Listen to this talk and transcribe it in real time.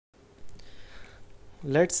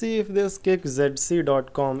Let's see if this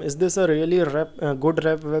Kickzc.com is this a really good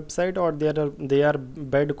rep website, or they are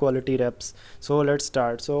bad quality reps. So let's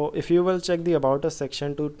start. So if you will check the about us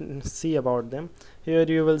section to see about them, here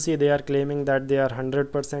you will see they are claiming that they are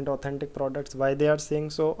 100% authentic products. Why they are saying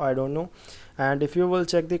so, I don't know. And if you will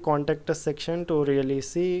check the contact us section to really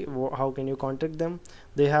see how can you contact them,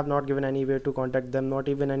 they have not given any way to contact them, not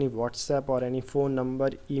even any WhatsApp or any phone number,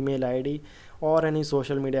 email ID, or any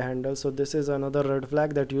social media handle. So this is another red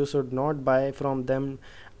flag that you should not buy from them.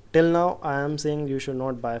 Till now I am saying you should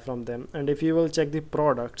not buy from them. And if you will check the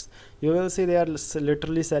products, you will see they are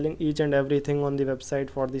literally selling each and everything on the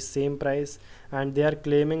website for the same price, and they are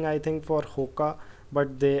claiming, I think, for Hoka,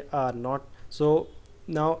 but they are not. So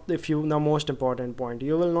now, if you, the most important point,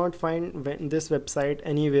 you will not find this website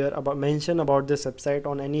anywhere about mention about this website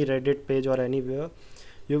on any Reddit page or anywhere.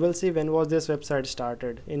 You will see when was this website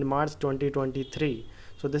started, in March 2023.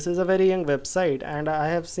 So this is a very young website, and I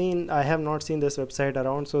have not seen this website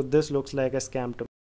around, so this looks like a scam to me.